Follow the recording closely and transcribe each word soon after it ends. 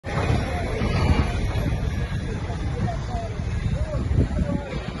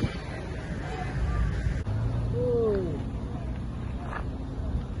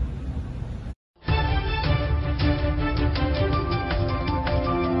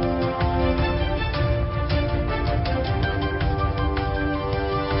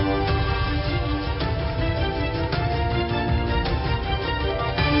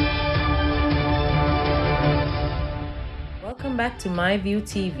back to MyView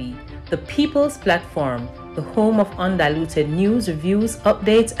TV, the people's platform, the home of undiluted news, reviews,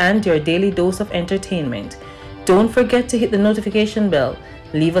 updates, and your daily dose of entertainment. Don't forget to hit the notification bell,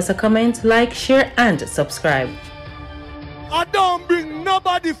 leave us a comment, like, share, and subscribe. I don't bring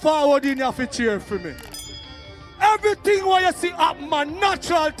nobody forward in your cheer for me. Everything what you see up my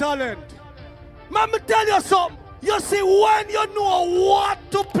natural talent. Let me tell you something. You see, when you know what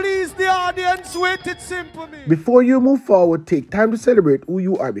to please the audience with, it's simple. Before you move forward, take time to celebrate who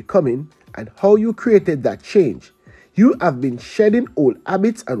you are becoming and how you created that change. You have been shedding old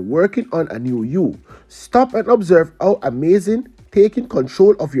habits and working on a new you. Stop and observe how amazing taking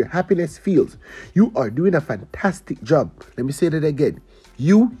control of your happiness feels. You are doing a fantastic job. Let me say that again.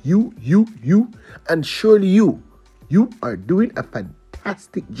 You, and surely you. You are doing a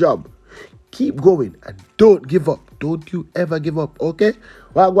fantastic job. Keep going and don't give up. Don't you ever give up, okay?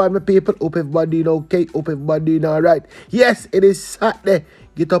 Well, go on, my people. Hope everybody doing okay. Hope everybody doing all right. Yes, it is Saturday.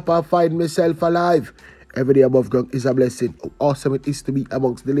 Get up and find myself alive. Every day above ground is a blessing. How awesome it is to be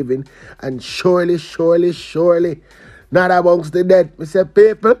amongst the living. And surely, not amongst the dead. Me say,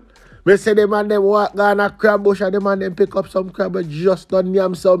 people, me say the man them walk down a crab bush and the man them pick up some crab and just done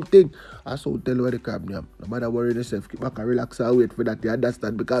yam something. I so tell you where the crab yam. No matter worrying yourself, keep back and relax and wait for that, you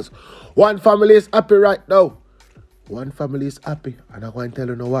understand? Because one family is happy right now. One family is happy. And I'm going to tell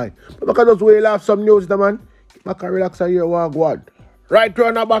you no why. But because just wait off some news, the man. Keep back and relax and hear what one. Right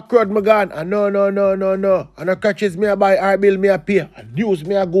round the back road, my gun. And no. And the catches me a buy, or bill me a pay. And news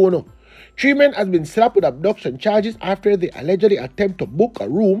me a go no. 3 men has been slapped with abduction charges after they allegedly attempt to book a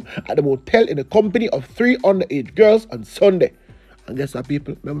room at the motel in the company of 3 underage girls on Sunday. And guess what,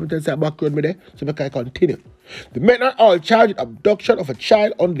 people? Remember to say back road me there, so we can continue. The men are all charged with abduction of a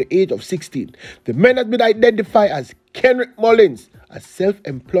child under the age of 16. The men has been identified as Kenrick Mullins, a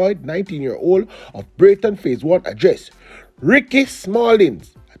self-employed 19-year-old of Brayton Phase 1 address. Ricky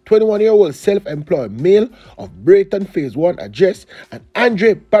Smallins, a 21-year-old self-employed male of Brayton Phase 1 address, and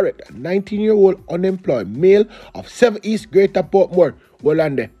Andre Barrett, a 19-year-old unemployed male of 7 East Greater Portmore,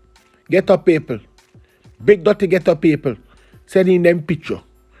 Wolande. Get up, people. Big dirty get up, people. Sending them picture.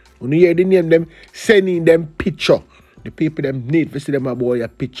 When you hear the name them, sending them picture. The people them need to see them about your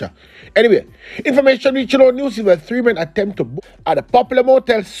picture. Anyway, information reaching out news is where 3 men attempt to book at a popular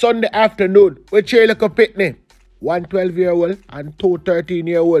motel Sunday afternoon. Which you look a pitney. 1 12-year-old and 2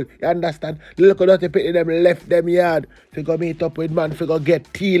 13-year-old. You understand? Look at the people them left them yard. Figure meet up with man, figure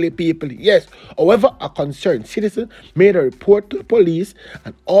get teely people. Yes. However, a concerned citizen made a report to the police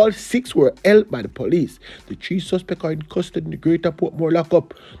and all 6 were held by the police. The 3 suspects are in custody in the Greater Portmore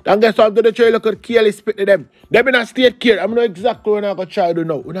lockup. And guess what I'm going to try to look at Kiɖeszä spit to them. Them in a state care. I'm not exactly what I'm going to try to do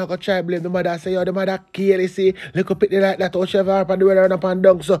now. We're not going to try to blame the mother say, oh, the mother Kiɖeszä, look up at like that, oh, she have up and the weather up and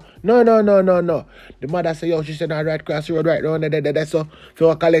down. So, no. The mother say, oh, she said, right cross the road right round there, so if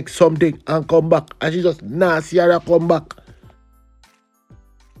you collect something and come back, and she just nasty her come back.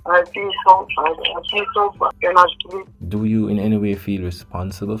 I feel so bad. Do you in any way feel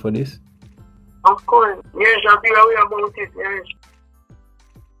responsible for this? Of course. Yes, I feel away about it, yes.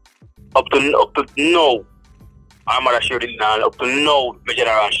 Up to now, I'm gonna show it now. Up to now, my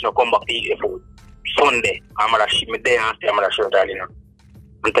generation no come back to eat the food. Sunday, I'm gonna ship me there and say I'm gonna show it all, you know.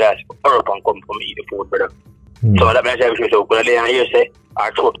 Until I hurry up and come for me eat the food, brother. So that means I say, so go there and you say,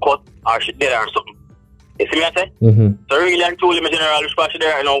 or throat cut, or shit there or something. You see me I say? So really and truly, my general response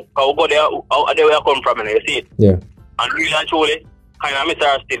there, you know, I'll go there, out there where I come from, you know, you see it? Yeah. And really and truly, kind of miss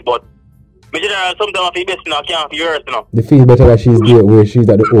her still, but my general sometimes I feel best, you know, I can't feel worse, you know. You feel better that she's there, where she's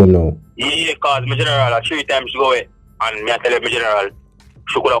at the home now? Yeah, because my general, 3 times she go away, and me I tell my general,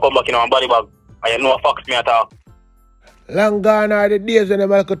 she could have come back in her body bag, and you know what fucks me at all. Long gone are the days when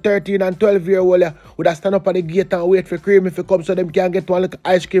them like a 13 and 12-year-old would have stand up at the gate and wait for cream if it comes so them can get one little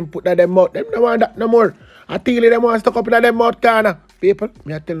ice cream put in them mouth. Them don't want that no more. I tell you them want stuck up in them mouth corner. People,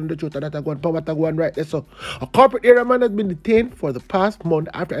 me I tell them the truth that I go and power to go and right there. So a corporate area man has been detained for the past month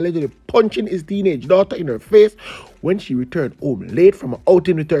after allegedly punching his teenage daughter in her face when she returned home late from an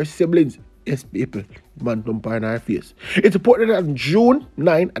outing with her siblings. Yes, people, man don't in her face. It's reported that on June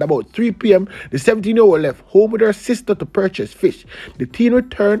 9 at about 3 p.m., the 17-year-old left home with her sister to purchase fish. The teen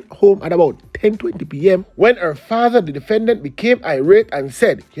returned home at about 10:20 p.m. when her father, the defendant, became irate and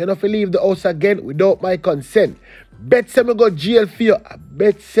said, "You're not to leave the house again without my consent. Bet say me go jail for you. I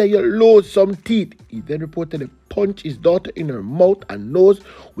bet say you lose some teeth." He then reported the punched his daughter in her mouth and nose,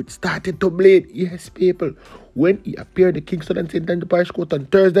 which started to bleed. Yes, people. When he appeared at Kingston and St. Andrew Parish Court on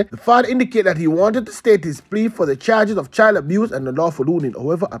Thursday, the father indicated that he wanted to state his plea for the charges of child abuse and unlawful wounding.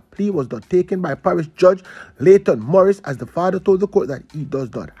 However, a plea was not taken by Parish Judge Leighton Morris, as the father told the court that he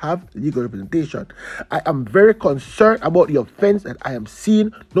does not have legal representation. I am very concerned about the offense that I am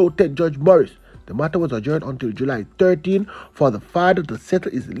seeing, noted Judge Morris. The matter was adjourned until July 13 for the father to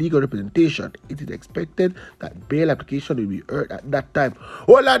settle his legal representation. It is expected that bail application will be heard at that time.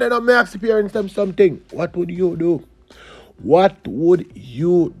 Hold on, then may ask the parents them something. What would you do? What would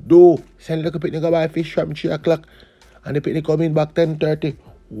you do? Send the picnic go buy fish from 3 o'clock and the picnic come in back 10:30.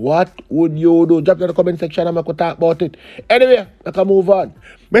 What would you do? Drop in the comment section and I could talk about it. Anyway, I can move on.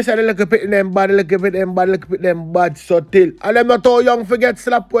 I say the little bit them bad, little bit them bad, subtle. And them not too young forget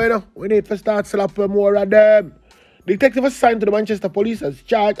slap way, you know. We need to start slapping more of them. Detective assigned to the Manchester Police has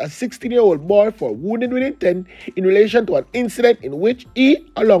charged a 16-year-old boy for wounding with intent in relation to an incident in which he,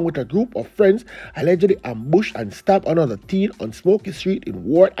 along with a group of friends, allegedly ambushed and stabbed another teen on Smoky Street in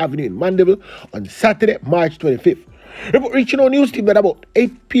Ward Avenue in Mandeville on Saturday, March 25th. Report reaching our news team that about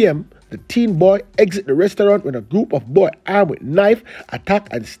 8 p.m., the teen boy exited the restaurant when a group of boys armed with knife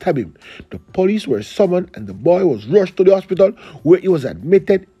attacked and stabbed him. The police were summoned and the boy was rushed to the hospital where he was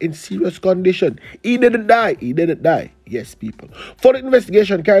admitted in serious condition. He didn't die. He didn't die. Yes, people. For the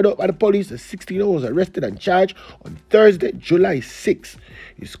investigation carried out by the police, the 16-year-old was arrested and charged on Thursday, July 6th.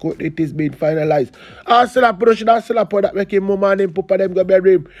 His court date is being finalized. I still have production, I still have that make him mama and him papa them go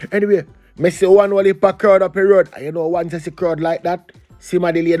bury him. Anyway, I see one while he pack crowd up the road. And you know once I see crowd like that, see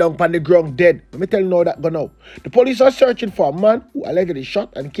my lay down on the ground dead. Let me tell you now that go now. The police are searching for a man who allegedly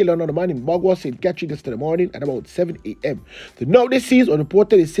shot and killed another man in Bagua, St. Catherine yesterday morning at about 7 a.m. The now deceased was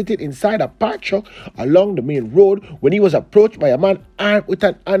reported is sitting inside a parked truck along the main road when he was approached by a man armed with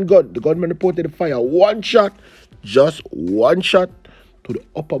an handgun. The gunman reported to fire one shot, just one shot, to the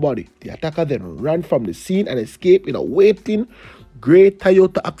upper body. The attacker then ran from the scene and escaped in a waiting grey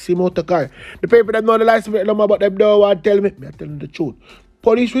Toyota Axie motor car. The paper that know the license plate number, but them don't want to tell me. I tell them the truth.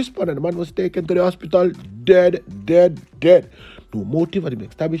 Police responded. The man was taken to the hospital dead. No motive had been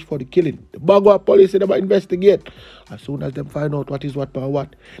established for the killing. The Bagua police said they might investigate. As soon as them find out what is what and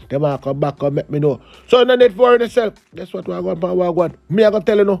what, they might come back and let me know. So no need for yourself. That's what we're going to Me, I'm going to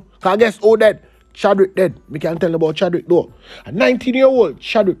tell you no. Because guess who dead? Chadwick dead. Me can't tell you about Chadwick though. A 19-year-old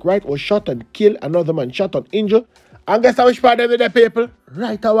Chadwick Wright was shot and killed. Another man shot and injured. And guess how which part of the people?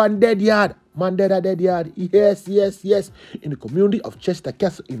 Right at one dead yard. Man dead at dead yard. Yes. In the community of Chester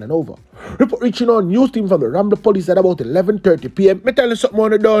Castle in Hanover. Report reaching on news team from the Rambler Police at about 11:30 p.m. Me tell you something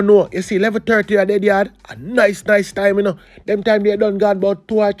on the don't know. You see 11:30 at dead yard. A nice time, you know. Them time they done got about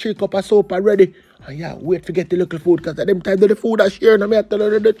 2 or 3 cups of soap already. And yeah, wait to get the local food because at them time the food are sharing. And I tell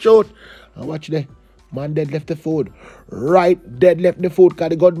you the truth. And watch there. Man dead left the food. Right dead left the food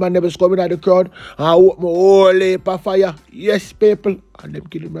because the gunman never was coming out of the crowd. And I opened my whole heap of fire. Yes, people. And them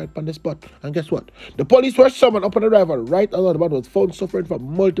killed him right on the spot. And guess what? The police were summoned upon arrival. Right another man was found suffering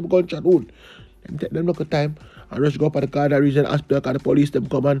from multiple gunshot wounds. Them take them look at time and rush go up at the Carter region hospital because the police them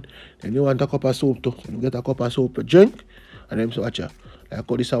come and then you want a cup of soup too. So you get a cup of soup to drink and them so watch ya. Like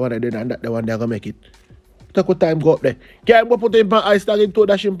how this one and then and that the one they're gonna make it. Take what time go up there. Can't go put him on ice, tag him to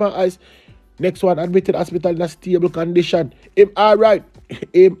dash him on ice. Next one, admitted hospital in a stable condition. Him alright.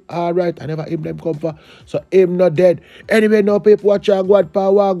 Him alright. I never him them come for. So him not dead. Anyway, now people watch and go on,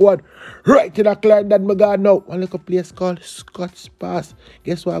 power go on. Right in a client that me got now. One little place called Scott's Pass.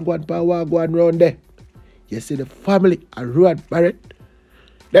 Guess what? Go on, power go on round there. You see the family and Road Barrett.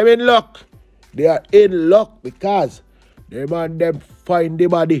 Them in luck. They are in luck because the man them find the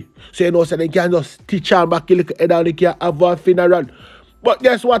body. So you know, so they can just teach and back the head and they can have a funeral. But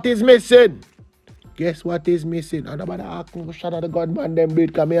guess what is missing? Guess what is missing? And about the shot of the gunman them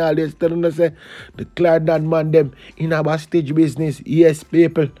bleed come here always telling us the Clarendon man them in a stage business. Yes,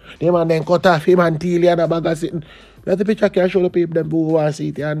 people. Them man then cut off him and Tilly and a bag of sitting. Let the picture can show the people them who want to see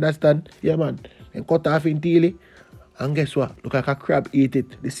it, you understand? Yeah man. Then cut off in Tilly. And guess what? Look like a crab eat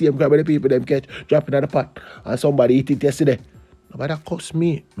it. The same crab the people them catch dropping in the pot. And somebody eat it yesterday. Nobody cuss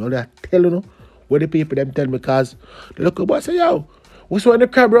me. No, they tell you what the people them tell me because the local boy say, yo, what's when the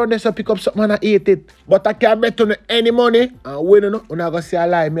crab around there so pick up something and I eat it. But I can't bet on any money. And when you know, I'm not going to say a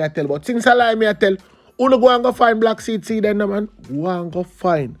lie, me I tell. But since I lie, me I tell, you go and go find black seed then, man. Go and go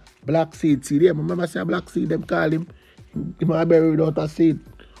find black seed. Yeah, my mama say black seed, them call him. He might bury without a seed.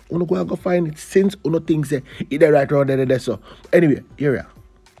 You go and go find it since you know things say it's right around there. So, anyway, here we are.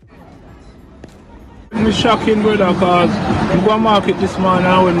 It's shocking, brother, because we go to market this morning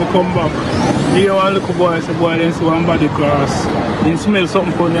and when we come back, Here one little boy, say boy, then see one body cross. Then smell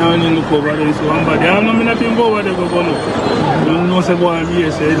something funny and then look over, then see one body. I don't know nothing go over there, go look. You know, say boy, I'm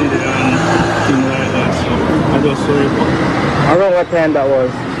here, say did it and things like that. So I just saw it. Around what time that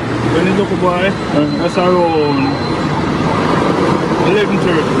was? When you look boy, that's around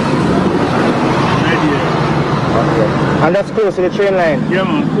 11:30. Right here. Okay. And that's close to the train line? Yeah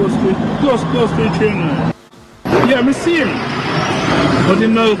man, close to the train line. Yeah, I see him. But he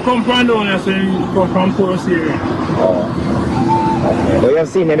no come from down here, so he come from Forest area. Oh. Okay. But you have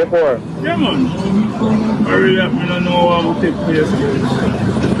seen him before? Yeah man. I really don't know how to take place.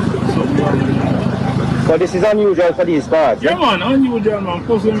 So this is unusual for these parts? Yeah man, unusual man.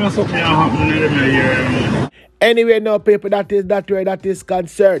 Plus when something happening in the area. Anyway, now people, that is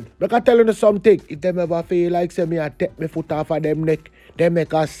concerned. But I tell you something. If them ever feel like say me I take my foot off of them neck, they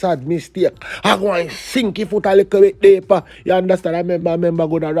make a sad mistake. I go and sink your foot a little bit deeper. You understand? I remember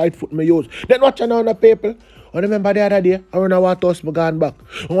go the right foot me use. Then watch on the people. I remember the other day, I run a water house, I gone back.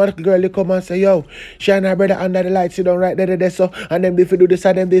 And one little girl come and say, yo, she and her brother under the light, sit down right there, so. And then if you do this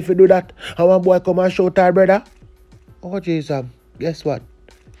and then if you do that. And one boy come and shout her brother. Oh, Jesus, guess what?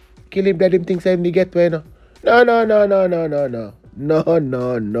 Kill him, let him think say him get way now. No.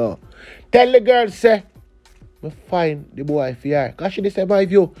 Tell the girl, say, me find the boy for her. Because she say, my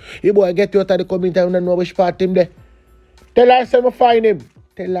view, the boy get you out of the community and don't know which part him there. Tell her, say, me find him.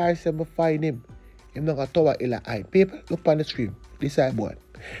 Tell her, say, me find him. Him not got Tower Hill eye. People, look on the screen. This is boy.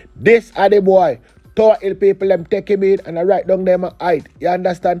 This are the boy. Tower Hill people, them take him in and I write down them and hide. You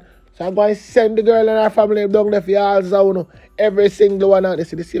understand? So I'm going to send the girl and her family down there for y'all. So, every single one out. They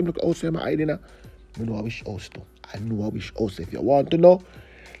see the same look house I'm hiding. I know which house too. I know which house. If you want to know,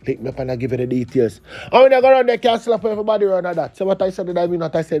 link me up and I'll give you the details. And when I go around there, can't slap everybody around that. So what I said, I mean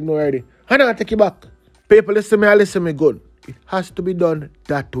what I said no already. And I'll take it back. People listen me good. It has to be done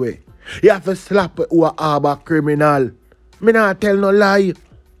that way. You have to slap who are criminal. Me not tell no lie.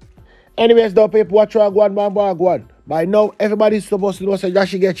 Anyways, though, people watch her go on. By now, everybody's supposed to know say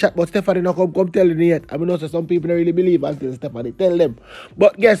Joshie get shot, but Stephanie not come telling me yet. I mean, also some people don't really believe until Stephanie tell them.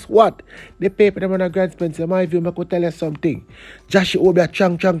 But guess what? The paper them on a Grand Spencer, my view, I could tell you something. Joshie will be a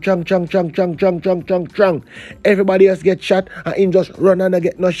chang. Everybody else get shot, and him just run and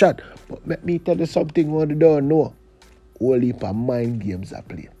get no shot. But let me tell you something what you don't know. Whole heap of mind games are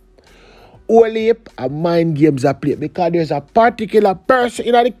played. Whole heap of mind games are played because there's a particular person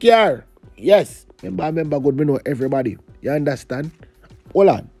in the car. Yes. Remember good, me know everybody. You understand? Hold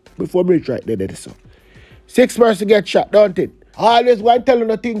on. Before me reach right there, so. 6 person get shot, don't it? Always go and tell you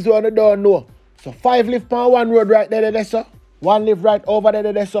the things you don't know. So 5 live on one road right there, so. 1 live right over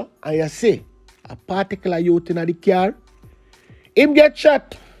there, so. And you see, a particular youth in the car, him get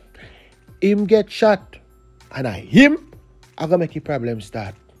shot. And him, I'm going to make a problem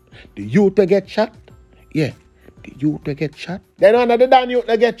start. The youth will get shot. Yeah. The youth will get shot. Then another damn youth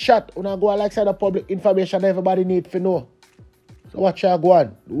will get shot. When I go like say the public information everybody need to know. So watch you go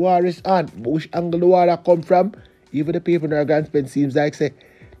on. The war is on. But which angle the war come from? Even the people in our Grand Spencer seems like say,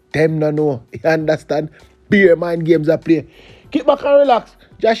 them no know. You understand? Beer mind games are play. Keep back and relax.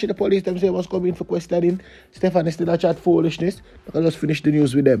 Joshie, the police them say was coming for questioning. Stefan still a chat foolishness. I can just finish the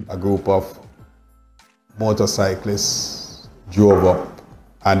news with them. A group of motorcyclists drove up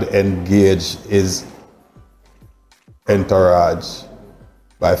and engaged his entourage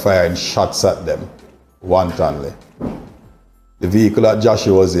by firing shots at them wantonly. The vehicle that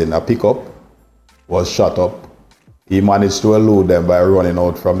Joshie was in, a pickup, was shot up. He managed to elude them by running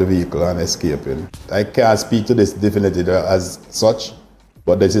out from the vehicle and escaping. I can't speak to this definitively as such,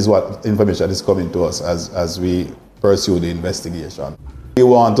 but this is what information is coming to us as we pursue the investigation. We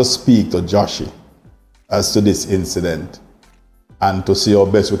want to speak to Joshie as to this incident and to see how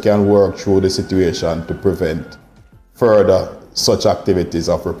best we can work through the situation to prevent further such activities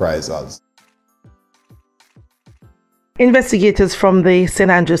of reprisals. Investigators from the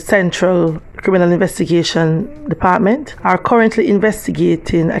St. Andrews Central Criminal Investigation Department are currently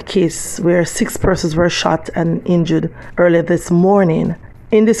investigating a case where 6 persons were shot and injured earlier this morning.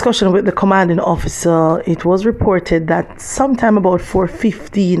 In discussion with the commanding officer, it was reported that sometime about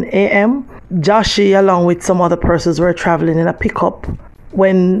 4:15 a.m., Joshie along with some other persons were traveling in a pickup.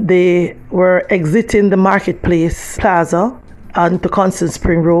 When they were exiting the Marketplace Plaza onto Constant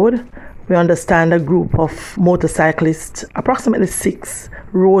Spring Road, we understand a group of motorcyclists, approximately 6,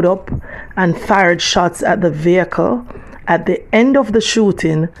 rode up and fired shots at the vehicle. At the end of the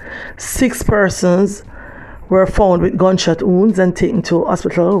shooting, 6 persons were found with gunshot wounds and taken to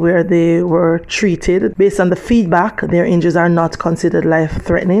hospital where they were treated. Based on the feedback, their injuries are not considered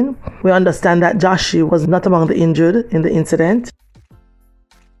life-threatening. We understand that Joshie was not among the injured in the incident.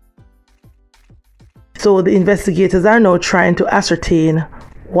 So the investigators are now trying to ascertain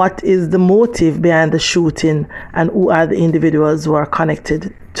what is the motive behind the shooting and who are the individuals who are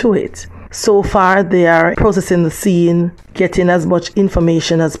connected to it. So far, they are processing the scene, getting as much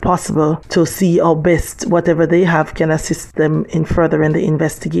information as possible to see how best whatever they have can assist them in furthering the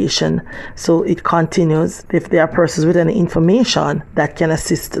investigation. So it continues. If there are persons with any information that can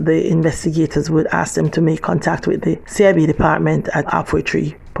assist the investigators, would ask them to make contact with the CIB department at Halfway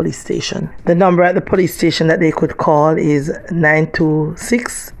Tree Police Station. The number at the police station that they could call is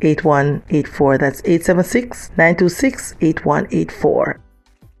 926-8184. That's 876-926-8184.